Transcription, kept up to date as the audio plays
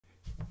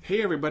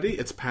Hey everybody,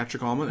 it's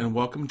Patrick Allman and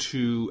welcome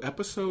to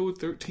episode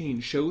 13,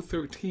 show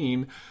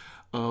 13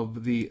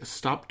 of the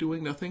Stop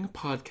Doing Nothing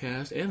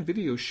podcast and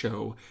video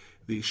show,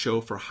 the show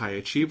for high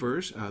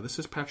achievers. This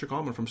is Patrick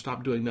Allman from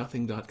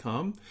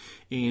StopDoingNothing.com,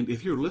 and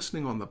if you're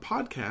listening on the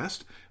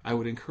podcast, I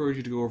would encourage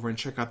you to go over and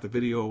check out the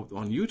video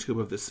on YouTube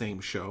of the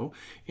same show.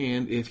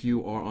 And if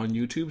you are on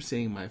YouTube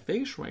seeing my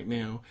face right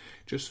now,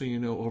 just so you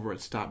know, over at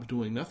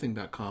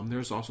StopDoingNothing.com,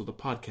 there's also the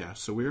podcast.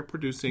 So we are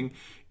producing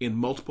in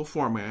multiple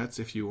formats.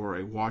 If you are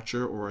a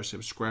watcher or a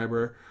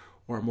subscriber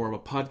or more of a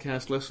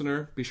podcast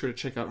listener, be sure to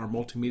check out our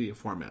multimedia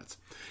formats.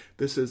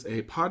 This is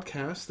a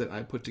podcast that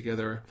I put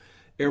together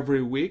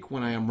every week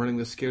when I am running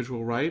the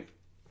schedule right.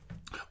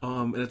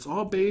 And it's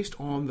all based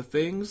on the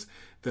things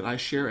that I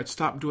share at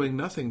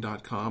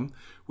StopDoingNothing.com,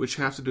 which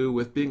have to do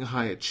with being a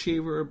high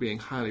achiever, being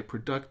highly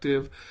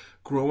productive,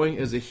 growing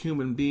as a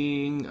human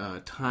being,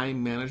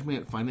 time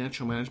management,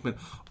 financial management,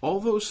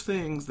 all those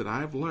things that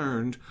I've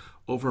learned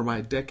over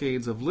my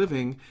decades of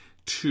living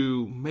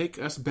to make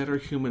us better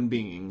human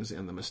beings,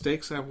 and the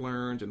mistakes I've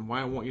learned and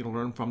why I want you to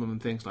learn from them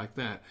and things like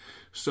that.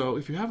 So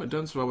if you haven't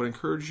done so, I would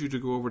encourage you to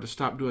go over to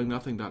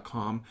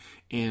StopDoingNothing.com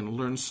and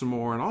learn some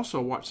more, and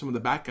also watch some of the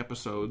back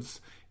episodes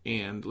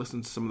and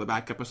listen to some of the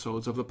back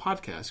episodes of the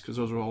podcast, because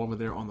those are all over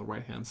there on the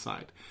right-hand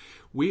side.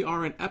 We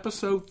are in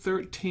episode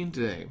 13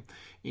 today,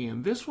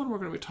 and this one we're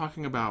going to be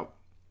talking about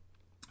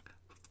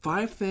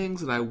 5 things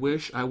that I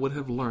wish I would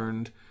have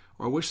learned,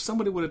 or I wish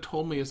somebody would have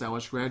told me as I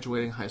was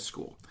graduating high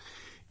school.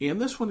 And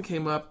this one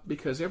came up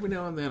because every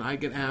now and then I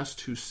get asked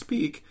to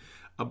speak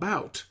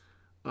about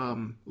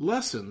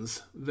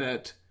lessons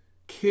that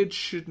kids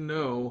should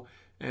know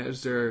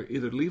as they're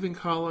either leaving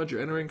college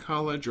or entering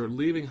college or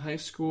leaving high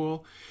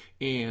school.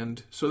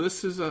 And so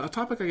this is a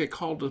topic I get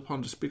called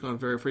upon to speak on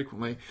very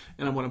frequently.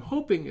 And what I'm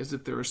hoping is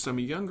that there are some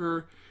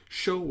younger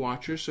show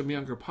watchers, some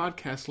younger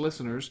podcast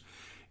listeners,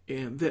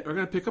 and that are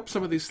going to pick up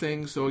some of these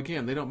things. So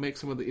again, they don't make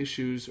some of the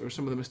issues or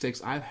some of the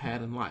mistakes I've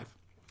had in life.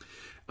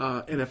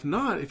 And if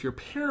not, if you're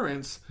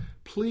parents,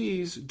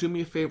 please do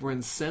me a favor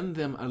and send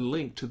them a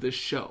link to this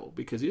show,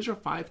 because these are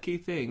 5 key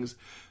things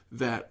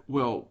that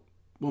will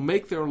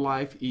make their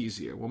life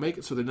easier. Will make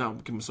it so they're not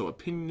becoming so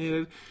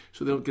opinionated,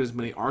 so they don't get as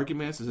many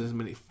arguments, as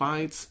many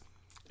fights,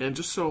 and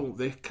just so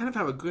they kind of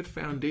have a good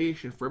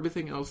foundation for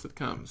everything else that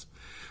comes.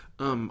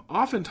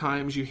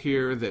 Oftentimes you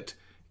hear that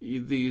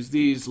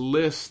these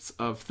lists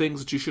of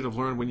things that you should have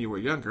learned when you were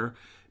younger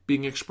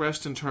being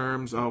expressed in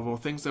terms of, well,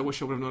 things I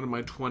wish I would have known in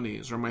my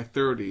 20s or my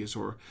 30s,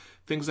 or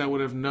things I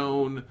would have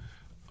known,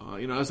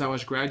 as I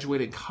was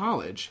graduating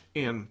college.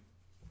 And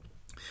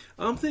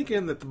I'm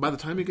thinking that by the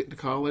time you get to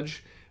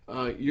college,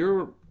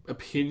 your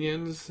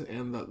opinions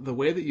and the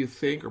way that you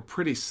think are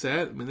pretty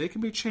set. I mean, they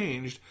can be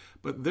changed,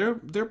 but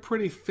they're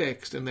pretty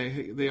fixed, and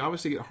they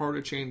obviously get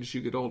harder to change as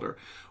you get older.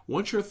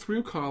 Once you're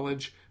through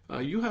college,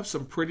 you have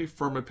some pretty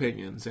firm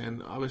opinions,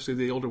 and obviously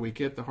the older we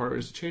get, the harder it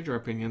is to change our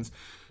opinions.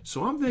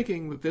 So I'm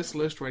thinking that this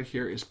list right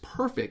here is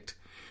perfect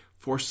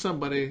for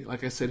somebody,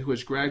 like I said, who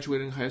is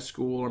graduating high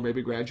school or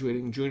maybe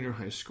graduating junior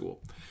high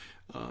school.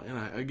 Like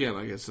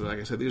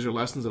I said, these are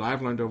lessons that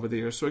I've learned over the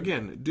years. So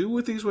again, do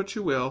with these what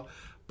you will,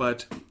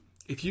 but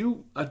if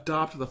you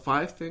adopt the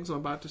 5 things I'm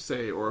about to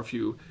say, or if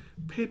you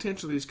pay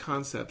attention to these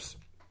concepts,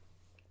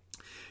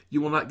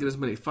 you will not get as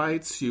many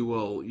fights. You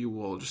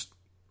will just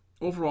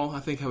overall, I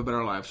think, have a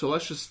better life. So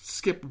let's just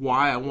skip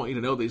why I want you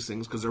to know these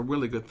things, because they're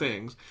really good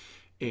things,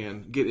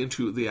 and get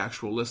into the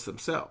actual list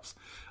themselves.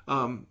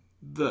 And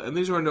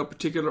these are in no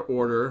particular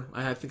order.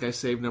 I think I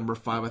saved number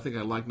 5. I think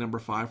I like number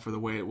 5 for the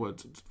way it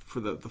was for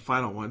the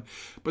final one.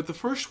 But the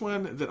first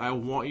one that I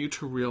want you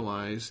to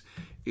realize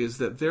is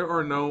that there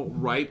are no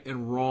right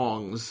and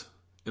wrongs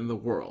in the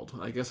world.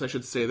 I guess I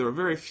should say there are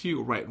very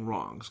few right and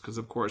wrongs, because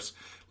of course,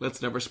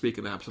 let's never speak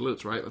in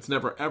absolutes, right? Let's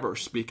never ever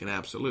speak in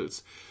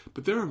absolutes.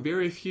 But there are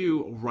very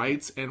few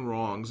rights and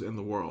wrongs in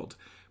the world.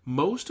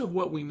 Most of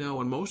what we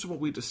know and most of what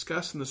we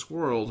discuss in this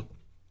world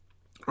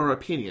are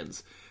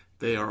opinions.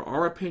 They are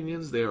our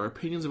opinions. They are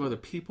opinions of other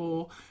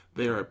people.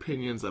 They are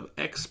opinions of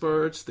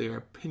experts. They are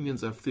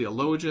opinions of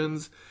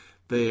theologians.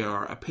 They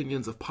are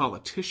opinions of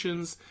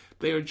politicians.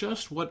 They are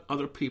just what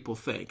other people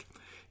think.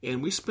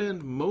 And we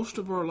spend most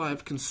of our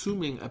life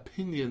consuming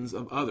opinions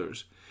of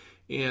others.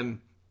 And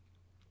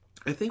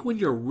I think when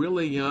you're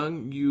really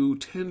young, you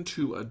tend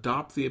to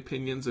adopt the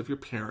opinions of your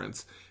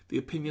parents, the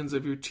opinions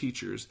of your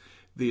teachers,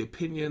 the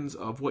opinions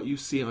of what you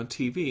see on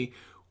TV.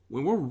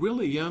 When we're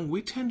really young,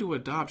 we tend to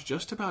adopt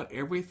just about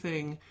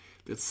everything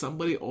that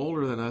somebody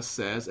older than us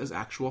says as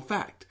actual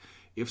fact.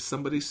 If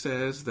somebody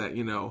says that,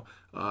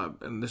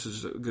 and this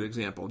is a good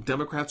example,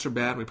 Democrats are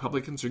bad,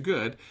 Republicans are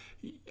good,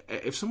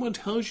 if someone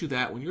tells you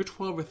that when you're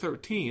 12 or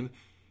 13,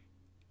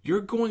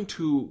 you're going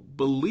to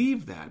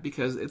believe that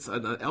because it's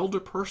an elder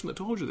person that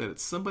told you that.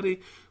 It's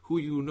somebody who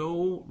you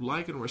know,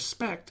 like, and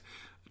respect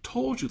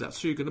told you that,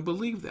 so you're going to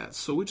believe that.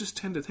 So we just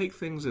tend to take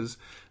things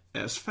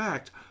as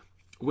fact,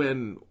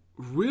 when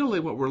really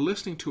what we're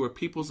listening to are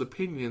people's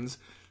opinions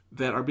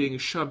that are being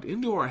shoved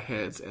into our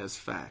heads as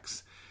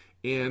facts.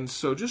 And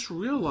so just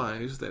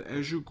realize that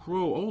as you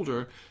grow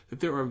older,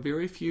 that there are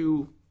very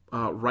few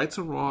rights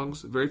and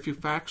wrongs, very few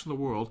facts in the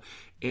world,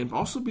 and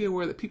also be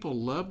aware that people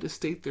love to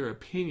state their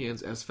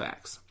opinions as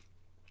facts.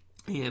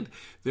 And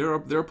there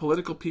are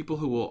political people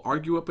who will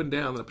argue up and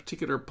down that a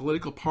particular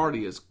political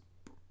party is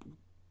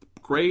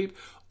great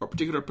or a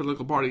particular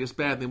political party is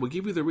bad. And they will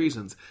give you the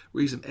reasons.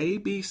 Reason A,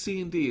 B, C,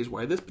 and D is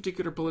why this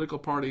particular political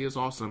party is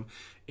awesome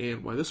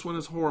and why this one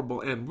is horrible.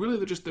 And really,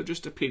 they're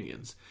just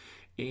opinions.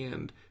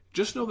 And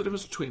just know the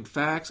difference between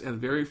facts and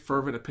very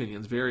fervent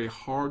opinions, very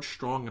hard,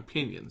 strong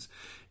opinions.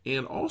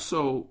 And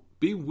also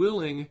be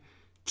willing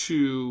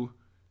to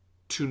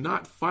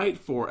not fight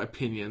for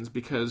opinions,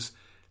 because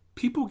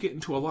people get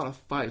into a lot of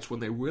fights when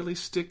they really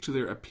stick to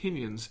their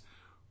opinions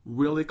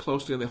really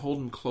closely and they hold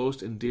them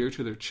close and dear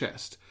to their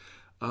chest.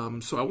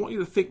 So I want you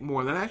to think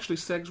more, and that actually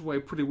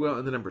segues pretty well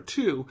into number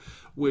 2,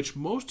 which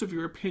most of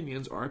your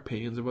opinions are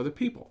opinions of other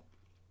people.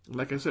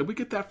 Like I said, we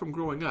get that from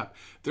growing up.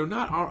 They're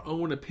not our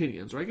own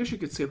opinions, or I guess you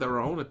could say they're our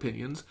own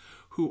opinions,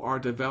 which are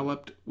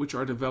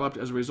developed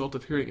as a result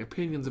of hearing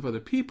opinions of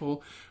other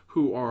people,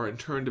 who are in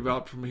turn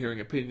developed from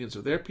hearing opinions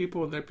of their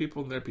people and their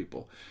people and their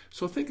people.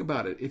 So think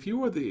about it. If you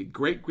were the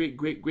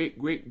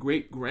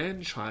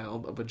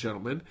great-great-great-great-great-great-grandchild of a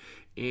gentleman,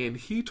 and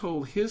he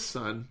told his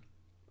son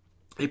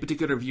a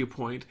particular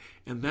viewpoint,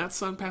 and that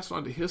son passed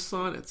on to his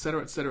son,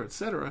 etc., etc.,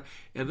 etc.,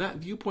 and that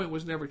viewpoint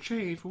was never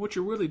changed, but what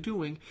you're really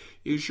doing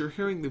is you're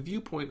hearing the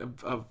viewpoint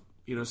of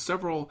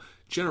several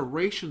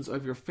generations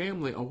of your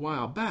family a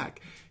while back.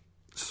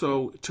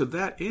 So to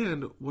that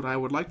end, what I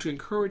would like to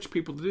encourage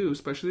people to do,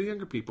 especially the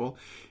younger people,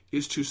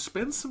 is to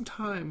spend some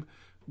time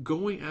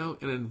going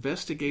out and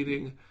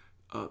investigating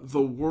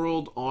the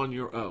world on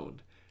your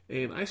own.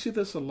 And I see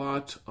this a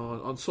lot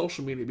on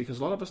social media, because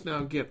a lot of us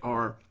now get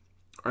our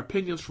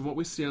opinions from what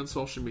we see on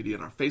social media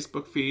and our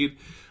Facebook feed.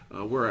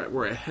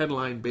 We're a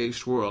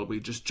headline-based world. We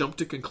just jump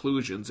to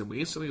conclusions and we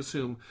instantly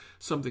assume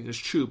something is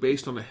true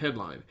based on a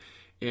headline.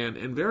 And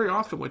very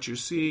often what you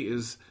see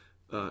is,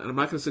 and I'm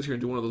not going to sit here and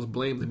do one of those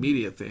blame the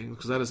media things,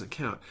 because that doesn't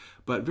count,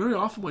 but very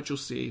often what you'll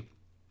see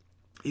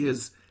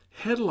is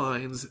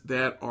headlines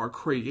that are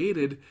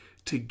created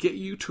to get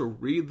you to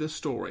read the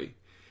story.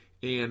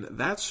 And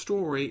that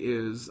story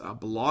is a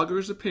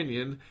blogger's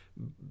opinion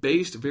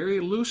based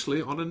very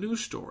loosely on a news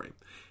story.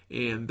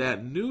 And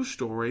that news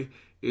story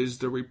is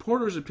the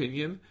reporter's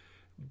opinion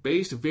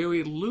based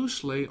very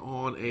loosely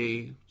on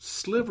a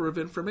sliver of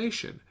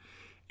information.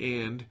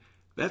 And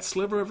that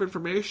sliver of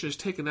information is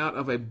taken out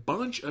of a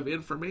bunch of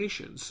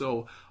information.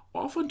 So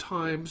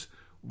oftentimes,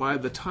 by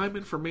the time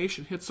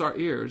information hits our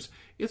ears,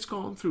 it's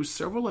gone through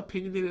several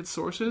opinionated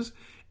sources,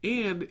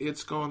 and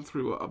it's gone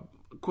through a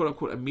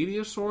quote-unquote a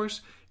media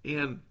source,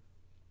 and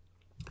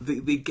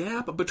the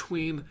gap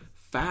between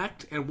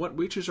fact and what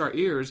reaches our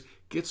ears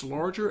gets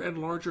larger and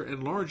larger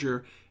and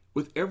larger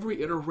with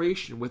every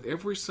iteration, with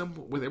every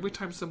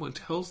time someone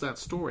tells that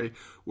story,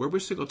 or every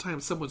single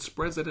time someone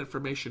spreads that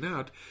information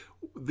out,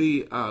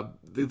 the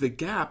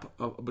gap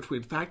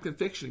between fact and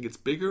fiction gets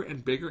bigger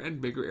and bigger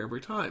and bigger every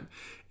time.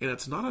 And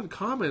it's not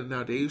uncommon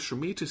nowadays for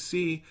me to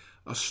see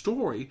a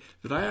story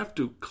that I have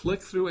to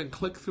click through and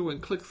click through and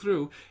click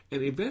through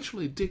and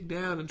eventually dig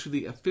down into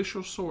the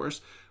official source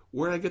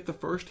where I get the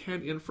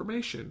first-hand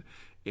information.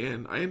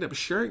 And I end up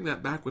sharing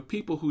that back with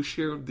people who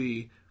shared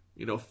the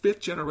fifth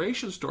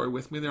generation story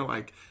with me. They're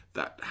like,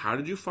 how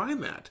did you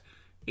find that?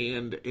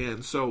 And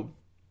so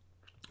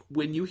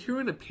when you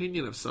hear an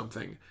opinion of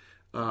something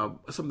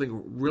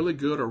really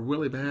good or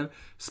really bad,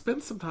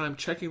 spend some time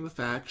checking the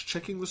facts,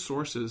 checking the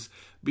sources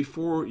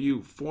before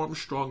you form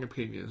strong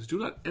opinions. Do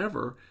not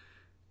ever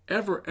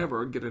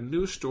get a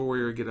news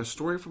story or get a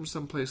story from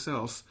someplace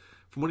else,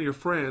 from one of your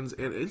friends,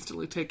 and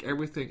instantly take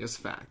everything as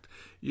fact.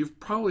 You've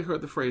probably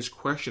heard the phrase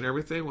question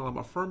everything. Well, I'm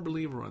a firm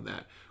believer on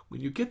that. When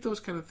you get those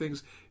kind of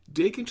things,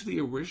 dig into the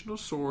original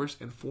source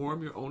and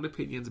form your own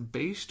opinions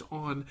based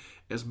on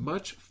as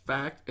much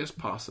fact as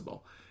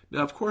possible.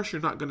 Now, of course,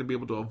 you're not going to be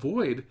able to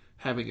avoid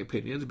having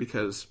opinions,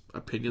 because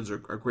opinions are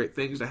great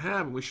things to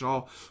have, and we should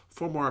all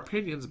form our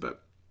opinions,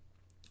 but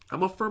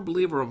I'm a firm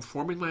believer of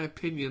forming my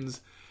opinions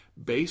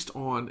based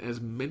on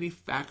as many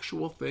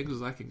factual things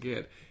as I can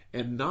get,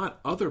 and not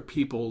other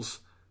people's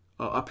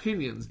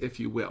opinions, if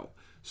you will.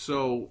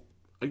 So,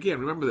 again,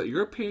 remember that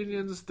your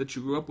opinions that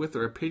you grew up with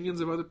are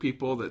opinions of other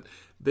people, that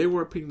they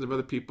were opinions of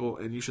other people,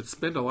 and you should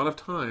spend a lot of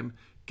time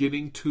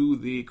getting to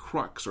the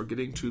crux or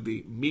getting to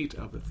the meat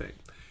of the thing.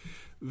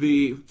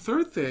 The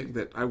third thing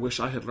that I wish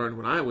I had learned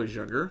when I was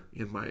younger,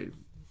 in my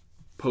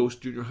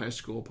post-junior high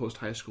school,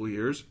 post-high school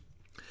years,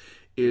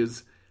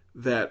 is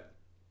that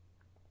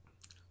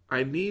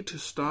I need to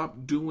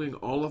stop doing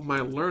all of my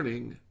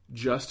learning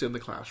just in the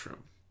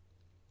classroom.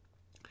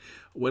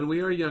 When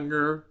we are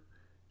younger,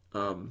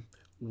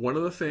 one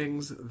of the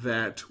things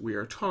that we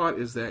are taught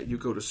is that you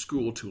go to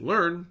school to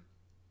learn,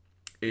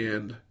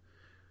 and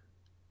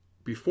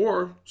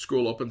before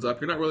school opens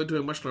up, you're not really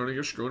doing much learning,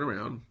 you're screwing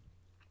around.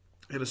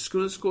 And as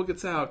soon as school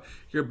gets out,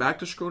 you're back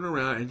to screwing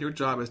around, and your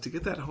job is to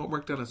get that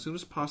homework done as soon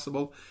as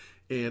possible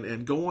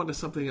and go on to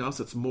something else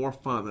that's more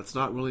fun, that's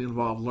not really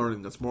involved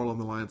learning, that's more along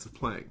the lines of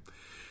playing.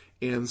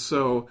 And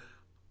so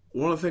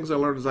one of the things I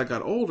learned as I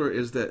got older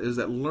is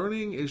that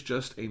learning is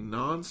just a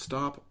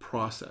nonstop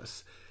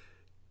process.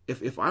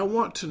 If I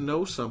want to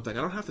know something,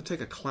 I don't have to take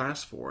a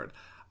class for it.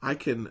 I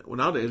can, well,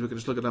 nowadays we can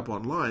just look it up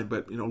online,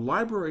 but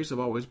libraries have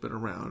always been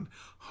around.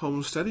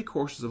 Home study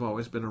courses have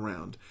always been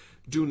around.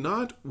 Do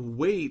not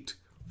wait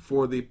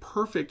for the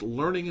perfect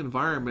learning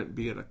environment,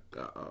 be it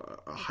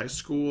a high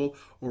school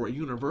or a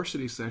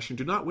university session.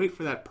 Do not wait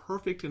for that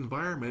perfect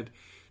environment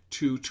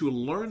to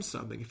learn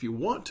something. If you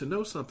want to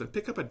know something,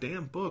 pick up a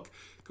damn book,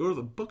 go to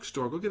the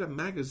bookstore, go get a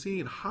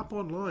magazine, hop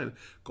online,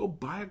 go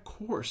buy a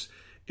course.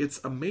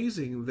 It's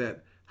amazing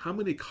that how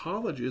many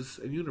colleges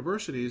and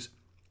universities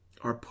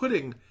are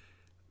putting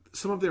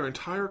some of their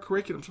entire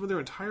curriculum, some of their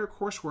entire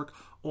coursework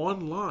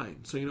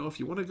online. So, if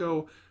you want to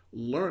go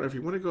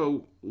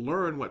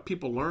learn what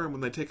people learn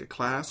when they take a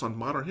class on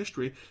modern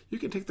history, you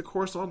can take the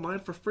course online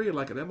for free,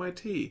 like at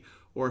MIT,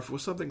 or if it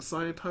was something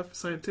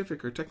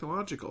scientific or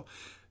technological.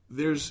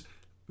 There's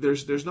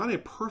not a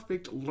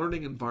perfect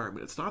learning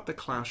environment. It's not the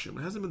classroom.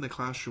 It hasn't been the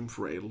classroom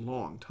for a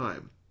long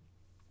time.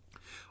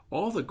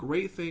 All the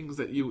great things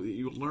that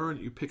you learn,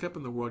 you pick up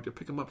in the world, you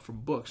pick them up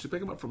from books, you pick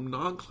them up from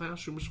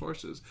non-classroom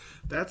sources.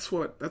 That's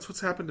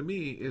what's happened to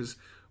me, is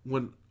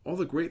when all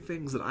the great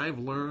things that I've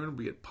learned,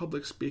 be it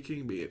public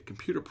speaking, be it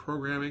computer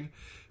programming,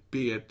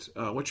 be it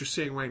what you're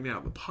seeing right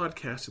now, the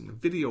podcasting, the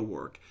video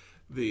work,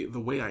 the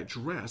way I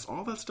dress,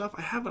 all that stuff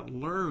I haven't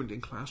learned in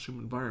classroom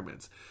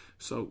environments.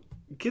 So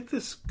get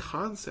this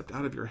concept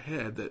out of your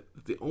head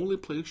that the only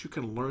place you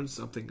can learn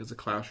something is a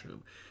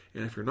classroom.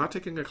 And if you're not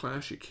taking a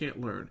class, you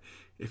can't learn.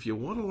 If you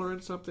want to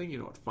learn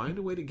something, find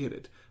a way to get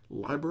it.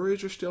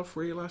 Libraries are still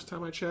free last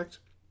time I checked.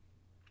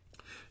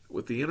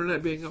 With the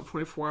internet being up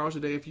 24 hours a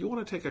day, if you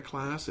want to take a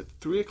class at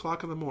 3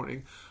 o'clock in the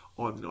morning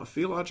on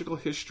theological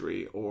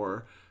history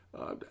or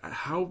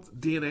how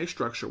DNA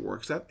structure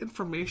works, that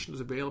information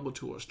is available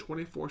to us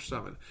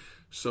 24/7.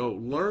 So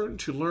learn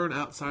to learn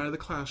outside of the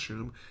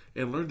classroom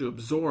and learn to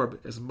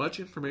absorb as much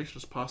information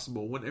as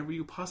possible whenever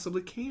you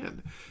possibly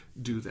can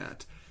do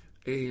that.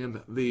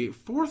 And the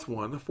fourth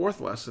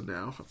lesson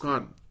now, I've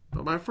gone,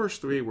 my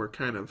first three were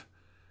kind of,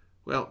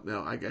 well,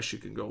 now I guess you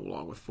can go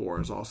along with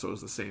four as also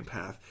as the same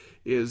path,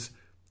 is,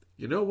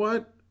 you know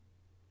what?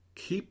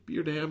 Keep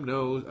your damn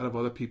nose out of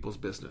other people's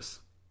business.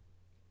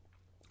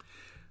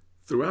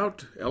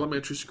 Throughout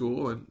elementary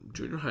school and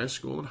junior high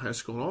school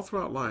and all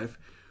throughout life,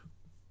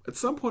 at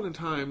some point in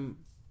time,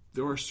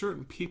 there are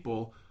certain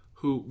people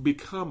who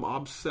become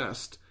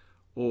obsessed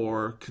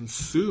or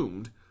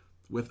consumed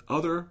with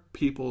other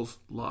people's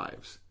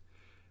lives.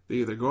 They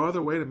either go out of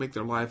their way to make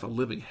their life a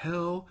living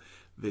hell,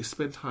 they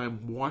spend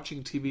time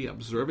watching TV,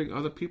 observing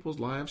other people's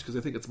lives because they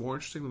think it's more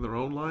interesting than their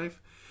own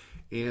life.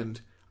 And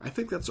I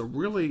think that's a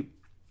really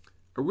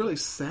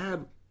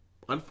sad,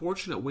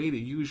 unfortunate way to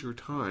use your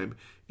time,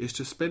 is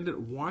to spend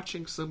it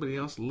watching somebody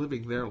else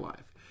living their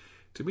life.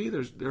 To me,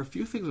 there are a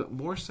few things that are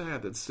more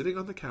sad than sitting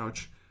on the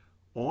couch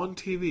on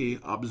TV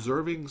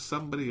observing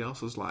somebody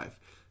else's life.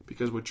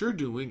 Because what you're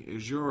doing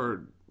is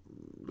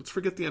let's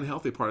forget the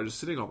unhealthy part of just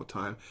sitting all the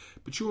time,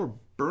 but you are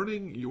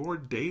burning your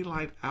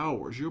daylight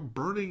hours. You're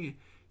burning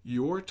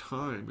your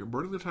time. You're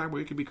burning the time where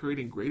you could be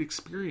creating great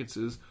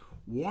experiences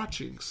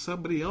watching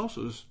somebody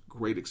else's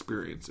great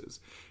experiences.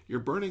 You're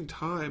burning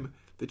time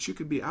that you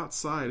could be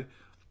outside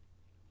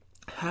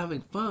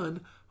having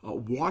fun,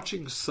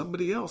 watching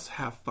somebody else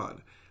have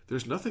fun.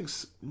 There's nothing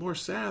more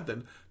sad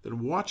than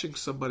watching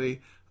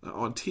somebody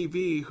on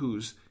TV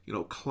who's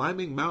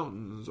climbing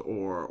mountains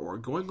or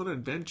going on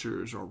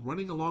adventures or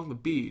running along the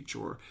beach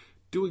or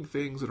doing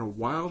things that are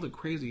wild and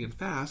crazy and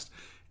fast,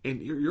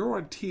 and you're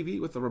on TV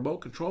with the remote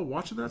control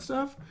watching that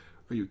stuff?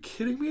 Are you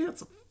kidding me?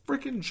 That's a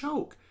freaking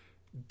joke.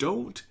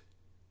 Don't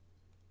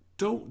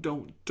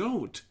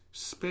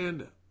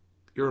spend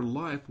your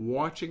life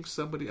watching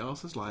somebody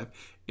else's life,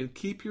 and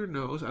keep your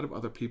nose out of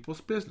other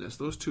people's business.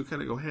 Those two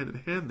kind of go hand in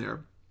hand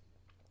there.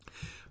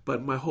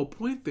 But my whole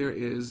point there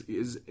is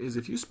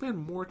if you spend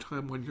more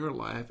time on your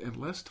life and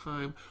less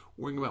time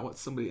worrying about what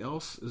somebody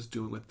else is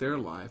doing with their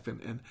life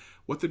and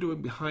what they're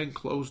doing behind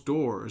closed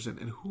doors and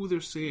who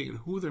they're seeing and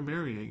who they're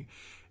marrying,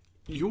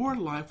 your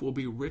life will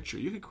be richer.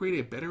 You can create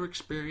a better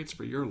experience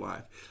for your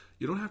life.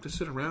 You don't have to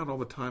sit around all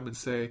the time and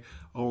say,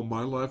 "Oh,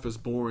 my life is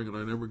boring and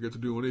I never get to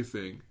do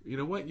anything." You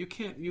know what? You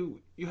can't.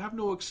 You have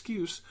no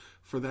excuse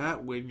for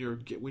that when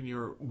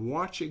you're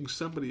watching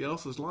somebody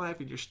else's life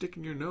and you're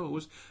sticking your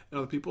nose in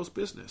other people's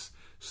business.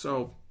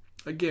 So,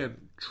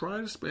 again,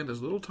 try to spend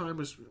as little time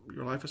as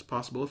your life as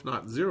possible, if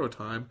not zero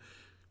time,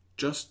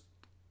 just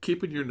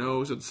keeping your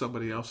nose in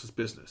somebody else's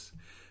business.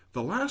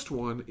 The last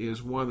one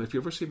is one that if you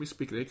ever see me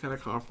speak at any kind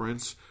of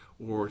conference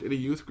or any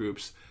youth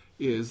groups,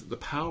 is the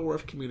power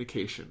of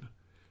communication.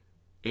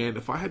 And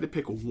if I had to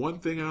pick one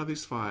thing out of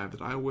these five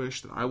that I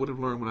wish that I would have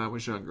learned when I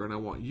was younger, and I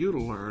want you to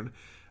learn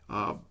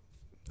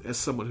as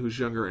someone who's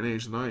younger in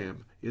age than I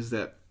am, is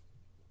that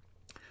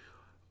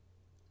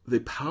the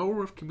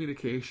power of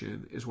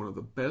communication is one of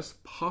the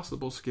best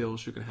possible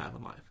skills you can have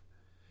in life.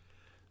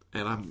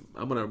 and I'm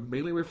going to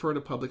mainly refer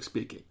to public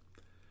speaking.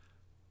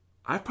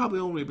 I've probably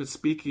only been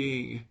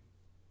speaking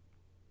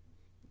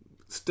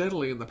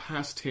steadily in the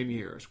past 10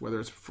 years, whether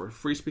it's for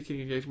free speaking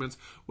engagements,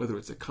 whether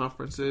it's at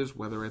conferences,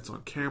 whether it's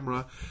on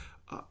camera.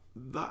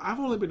 I've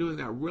only been doing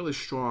that really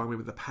strong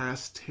maybe the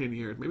past 10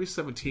 years, maybe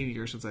 17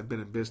 years since I've been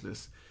in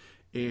business.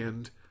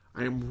 And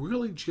I am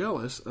really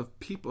jealous of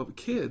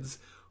kids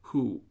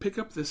who pick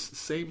up this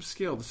same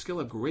skill, the skill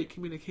of great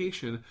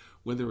communication,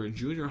 when they're in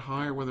junior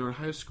high or when they're in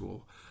high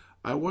school.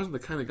 I wasn't the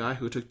kind of guy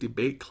who took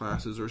debate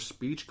classes or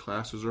speech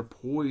classes or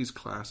poise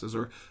classes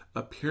or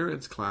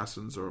appearance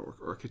classes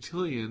or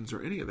cotillions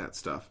or any of that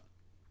stuff.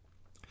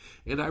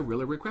 And I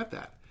really regret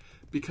that,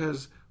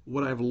 because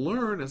what I've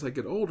learned as I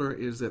get older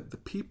is that the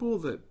people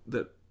that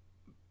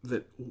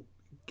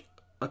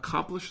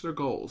accomplish their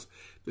goals,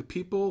 the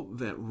people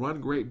that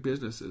run great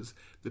businesses,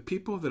 the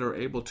people that are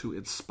able to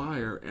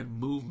inspire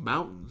and move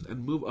mountains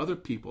and move other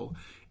people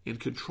and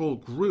control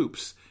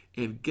groups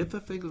and get the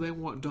things they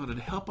want done and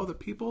help other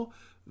people,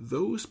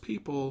 those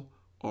people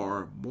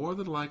are more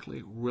than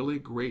likely really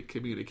great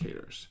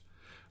communicators.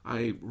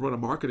 I run a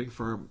marketing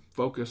firm,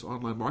 Focus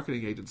Online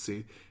Marketing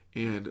Agency,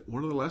 and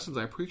one of the lessons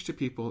I preach to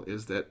people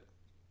is that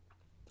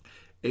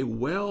a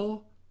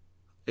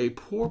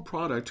poor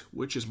product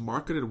which is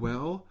marketed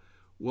well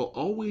will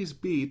always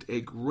beat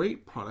a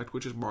great product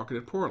which is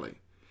marketed poorly.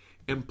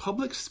 And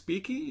public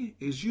speaking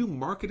is you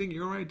marketing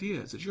your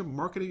ideas. It's you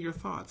marketing your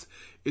thoughts.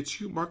 It's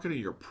you marketing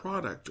your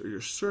product or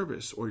your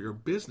service or your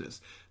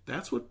business.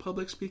 That's what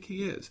public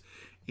speaking is.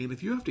 And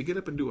if you have to get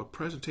up and do a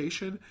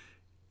presentation,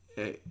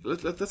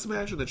 let's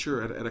imagine that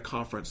you're at a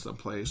conference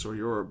someplace, or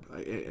you're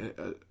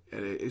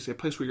at a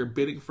place where you're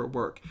bidding for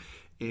work.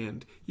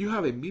 And you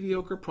have a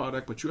mediocre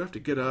product, but you have to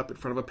get up in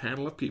front of a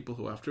panel of people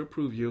who have to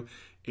approve you,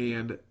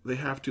 and they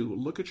have to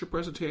look at your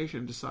presentation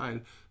and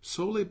decide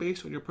solely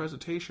based on your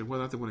presentation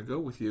whether or not they want to go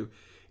with you.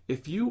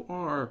 If you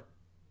have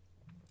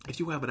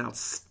an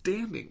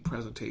outstanding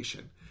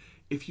presentation,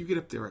 if you get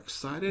up there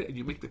excited and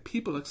you make the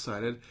people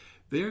excited,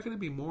 they're going to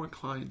be more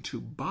inclined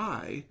to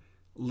buy,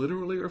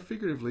 literally or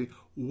figuratively,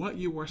 what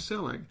you are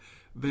selling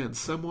than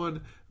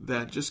someone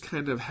that just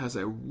kind of has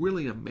a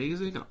really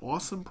amazing and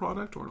awesome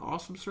product or an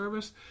awesome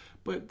service,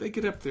 but they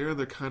get up there and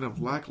they're kind of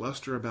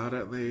lackluster about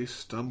it, and they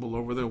stumble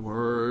over their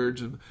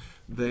words, and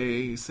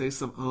they say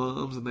some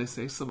ums and they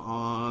say some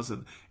ahs,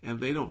 and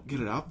they don't get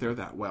it out there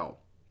that well.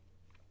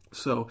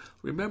 So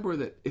remember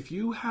that if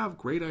you have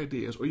great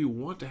ideas, or you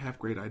want to have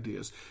great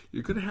ideas,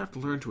 you're going to have to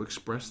learn to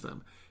express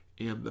them.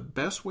 And the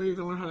best way you're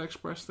going to learn how to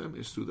express them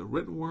is through the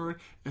written word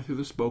and through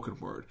the spoken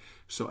word.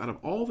 So out of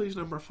all these,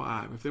 number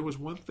 5, if there was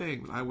one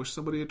thing that I wish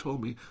somebody had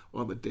told me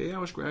on the day I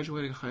was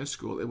graduating high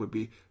school, it would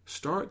be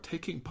start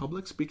taking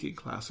public speaking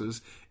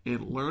classes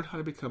and learn how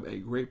to become a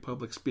great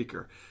public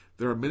speaker.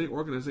 There are many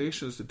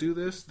organizations that do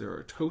this. There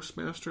are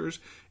Toastmasters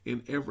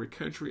in every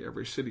country,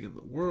 every city in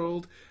the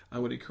world. I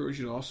would encourage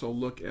you to also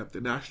look at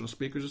the National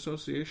Speakers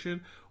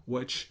Association,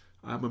 which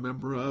I'm a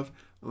member of.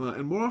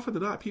 And more often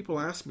than not, people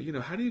ask me,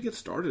 how do you get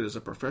started as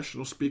a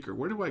professional speaker?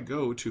 Where do I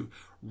go to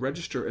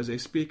register as a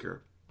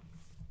speaker?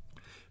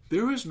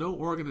 There is no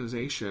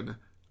organization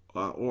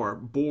or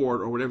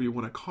board or whatever you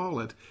want to call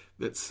it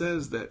that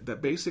says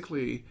that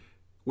basically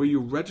where you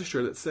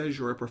register that says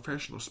you're a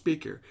professional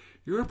speaker.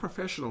 You're a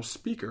professional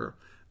speaker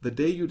the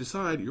day you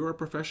decide you're a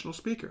professional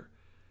speaker.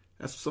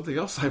 That's something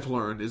else I've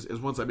learned is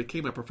once I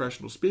became a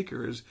professional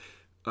speaker is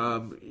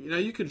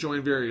you can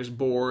join various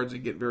boards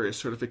and get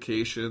various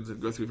certifications and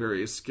go through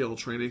various skill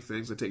training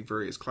things and take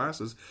various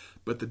classes.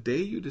 But the day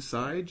you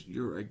decide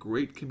you're a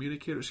great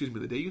communicator,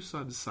 the day you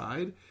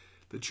decide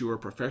that you are a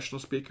professional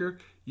speaker,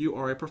 you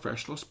are a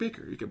professional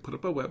speaker. You can put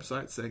up a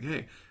website saying,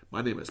 hey,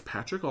 my name is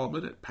Patrick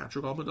Allman at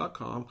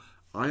patrickallman.com.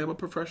 I am a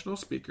professional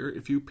speaker.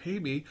 If you pay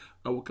me,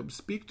 I will come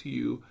speak to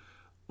you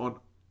on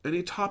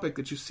any topic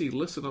that you see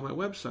listed on my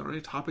website or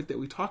any topic that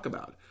we talk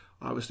about.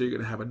 Obviously, you're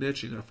going to have a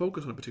niche. You're going to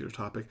focus on a particular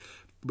topic.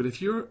 But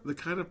if you're the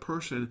kind of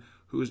person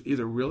who is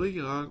either really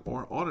young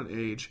or on an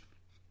age,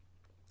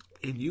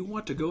 and you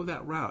want to go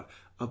that route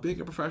of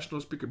being a professional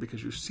speaker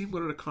because you've seen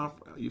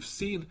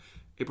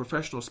a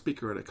professional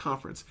speaker at a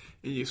conference,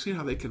 and you've seen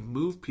how they can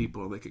move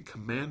people, they can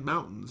command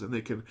mountains, and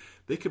they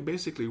can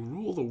basically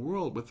rule the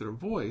world with their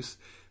voice,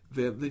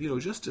 then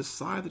just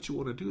decide that you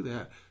want to do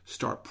that.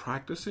 Start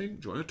practicing,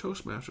 join a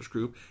Toastmasters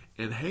group,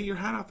 and hang your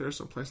hat out there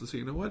someplace and say,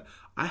 you know what?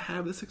 I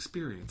have this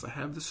experience. I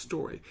have this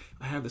story.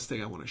 I have this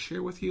thing I want to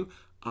share with you.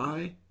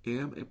 I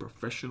am a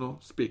professional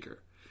speaker.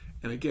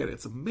 And again,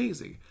 it's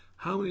amazing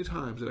how many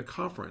times at a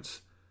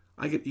conference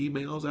I get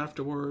emails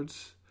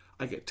afterwards,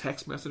 I get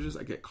text messages,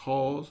 I get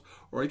calls,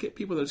 or I get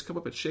people that just come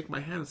up and shake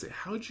my hand and say,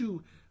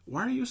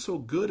 why are you so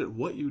good at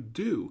what you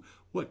do?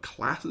 What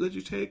classes did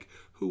you take?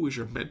 Who was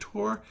your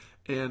mentor?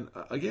 And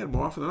again,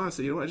 more often than not, I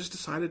say, I just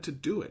decided to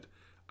do it.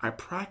 I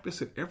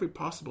practice at every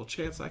possible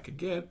chance I can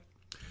get.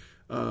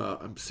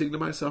 I'm singing to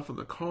myself in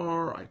the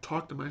car. I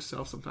talk to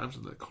myself sometimes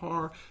in the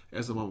car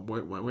as I'm on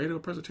my way to a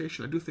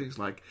presentation. I do things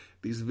like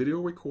these video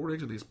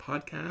recordings and these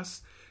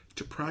podcasts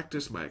to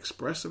practice my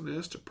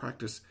expressiveness, to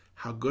practice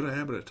how good I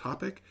am at a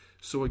topic.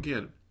 So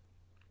again,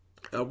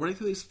 Running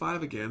through these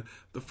 5 again.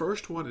 The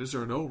first one is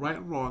there are no right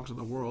and wrongs in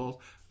the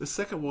world. The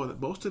second one, that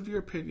most of your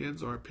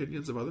opinions are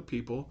opinions of other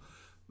people.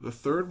 The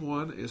third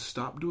one is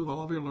stop doing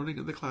all of your learning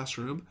in the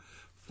classroom.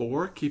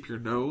 4, keep your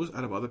nose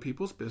out of other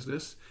people's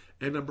business.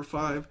 And number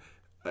 5,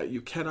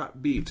 you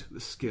cannot beat the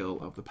skill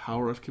of the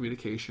power of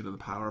communication and the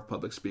power of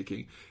public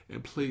speaking.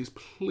 And please,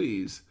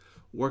 please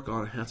work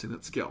on enhancing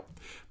that skill.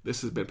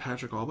 This has been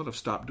Patrick Allman of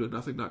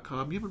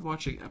StopDoingNothing.com. You've been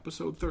watching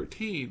episode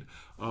 13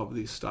 of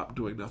the Stop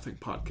Doing Nothing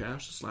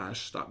podcast /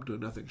 Stop Doing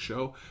Nothing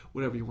show,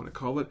 whatever you want to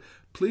call it.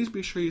 Please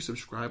be sure you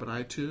subscribe on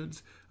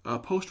iTunes.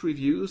 Post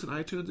reviews on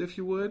iTunes if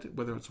you would,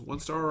 whether it's a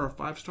 1-star or a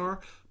 5-star.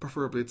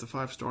 Preferably it's a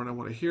 5-star and I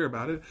want to hear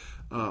about it.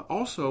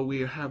 Also,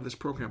 we have this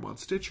program on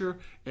Stitcher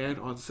and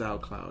on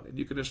SoundCloud. And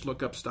you can just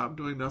look up Stop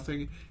Doing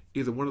Nothing,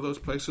 either one of those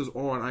places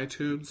or on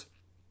iTunes.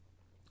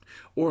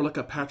 Or look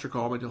up Patrick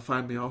Allman, you'll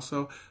find me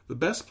also. The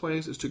best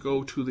place is to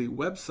go to the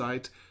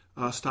website,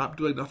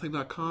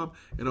 StopDoingNothing.com,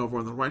 and over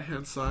on the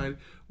right-hand side,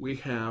 we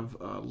have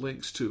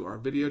links to our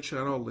video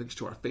channel, links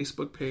to our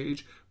Facebook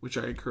page, which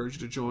I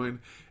encourage you to join,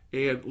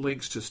 and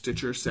links to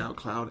Stitcher,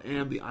 SoundCloud,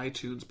 and the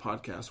iTunes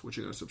podcast, which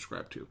you're going to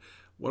subscribe to.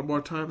 One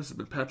more time, this has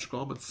been Patrick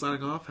Allman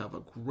signing off. Have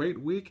a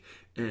great week,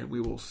 and we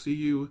will see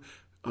you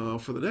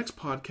for the next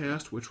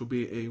podcast, which will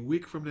be a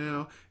week from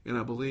now, and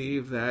I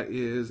believe that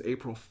is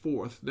April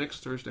 4th.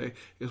 Next Thursday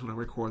is when I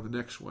record the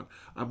next one.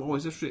 I'm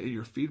always interested in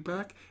your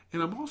feedback,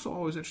 and I'm also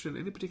always interested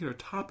in any particular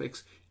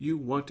topics you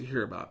want to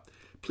hear about.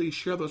 Please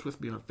share those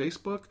with me on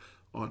Facebook,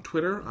 on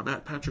Twitter. I'm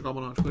at Patrick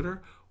Allman on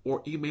Twitter,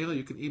 or email.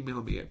 You can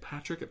email me at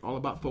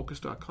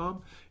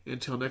patrick@allaboutfocus.com.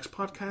 Until next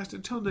podcast,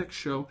 until next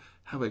show,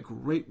 have a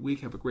great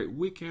week, have a great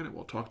weekend, and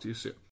we'll talk to you soon.